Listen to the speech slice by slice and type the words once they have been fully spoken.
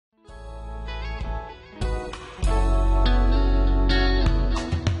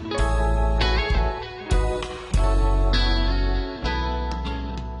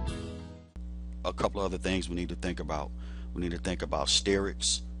couple other things we need to think about. We need to think about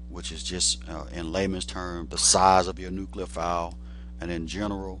sterics, which is just in layman's term the size of your nucleophile. And in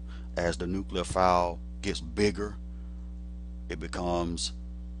general, as the nucleophile gets bigger, it becomes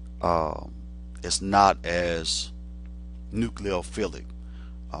it's not as nucleophilic.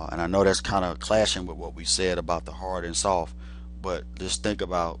 And I know that's kind of clashing with what we said about the hard and soft, but just think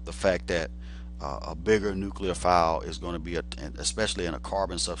about the fact that a bigger nucleophile is going to be, especially in a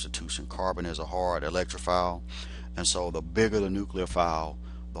carbon substitution. Carbon is a hard electrophile, and so the bigger the nucleophile,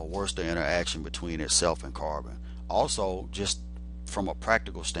 the worse the interaction between itself and carbon. Also, just from a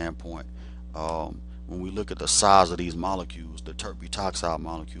practical standpoint, when we look at the size of these molecules, the tert-butoxide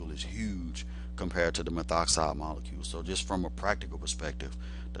molecule is huge compared to the methoxide molecule. So just from a practical perspective,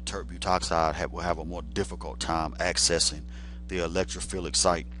 the tert-butoxide will have a more difficult time accessing the electrophilic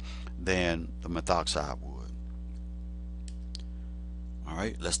site than the methoxide would.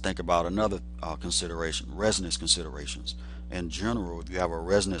 Alright, let's think about another consideration, resonance considerations. In general, if you have a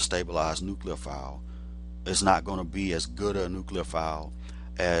resonance stabilized nucleophile, it's not going to be as good a nucleophile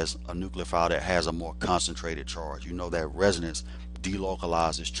as a nucleophile that has a more concentrated charge. You know that resonance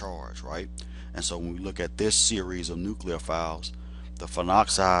delocalizes charge, right? And so when we look at this series of nucleophiles, the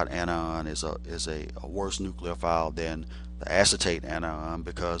phenoxide anion is a worse nucleophile than the acetate anion,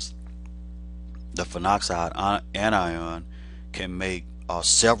 because the phenoxide anion can make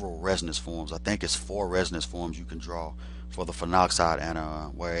several resonance forms. I think it's 4 resonance forms you can draw for the phenoxide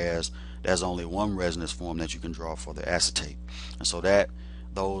anion, whereas there's only 1 resonance form that you can draw for the acetate. And so that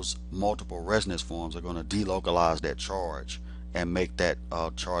those multiple resonance forms are going to delocalize that charge and make that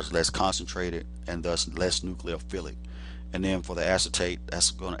charge less concentrated and thus less nucleophilic. And then for the acetate,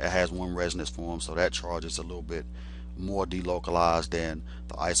 it has 1 resonance form, so that charge is a little bit more delocalized than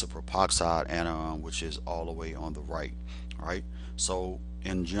the isopropoxide anion, which is all the way on the right. Right? So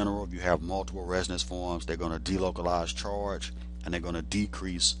in general, if you have multiple resonance forms, they're going to delocalize charge and they're going to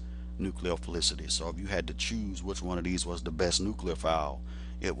decrease nucleophilicity. So if you had to choose which one of these was the best nucleophile,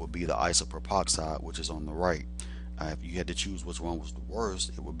 it would be the isopropoxide, which is on the right. If you had to choose which one was the worst,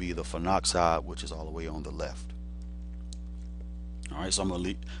 it would be the phenoxide, which is all the way on the left. Alright, so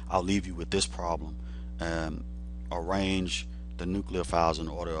I'll leave you with this problem. Arrange the nucleophiles in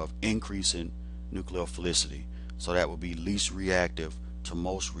order of increasing nucleophilicity. So that would be least reactive to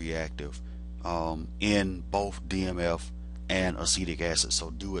most reactive in both DMF and acetic acid.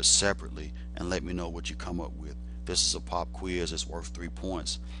 So do it separately and let me know what you come up with. This is a pop quiz. It's worth 3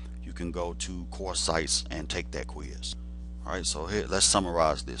 points. You can go to course sites and take that quiz. Alright, so here, let's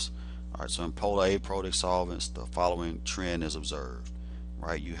summarize this. Alright, so in polar aprotic solvents, the following trend is observed.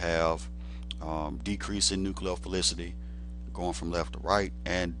 Right, you have decreasing nucleophilicity going from left to right,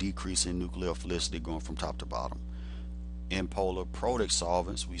 and decreasing nucleophilicity going from top to bottom. In polar protic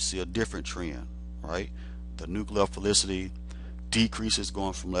solvents, we see a different trend. Right, the nucleophilicity decreases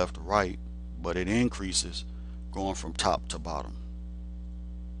going from left to right, but it increases going from top to bottom.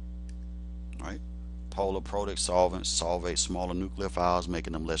 Right, polar protic solvents solvate smaller nucleophiles,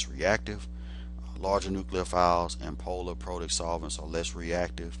 making them less reactive. Larger nucleophiles and polar protic solvents are less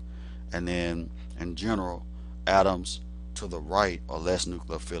reactive. And then in general, atoms to the right are less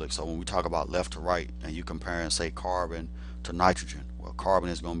nucleophilic. So when we talk about left to right and you compare and say carbon to nitrogen, well, carbon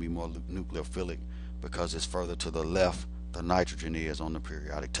is going to be more nucleophilic because it's further to the left than nitrogen is on the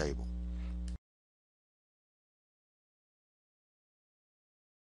periodic table.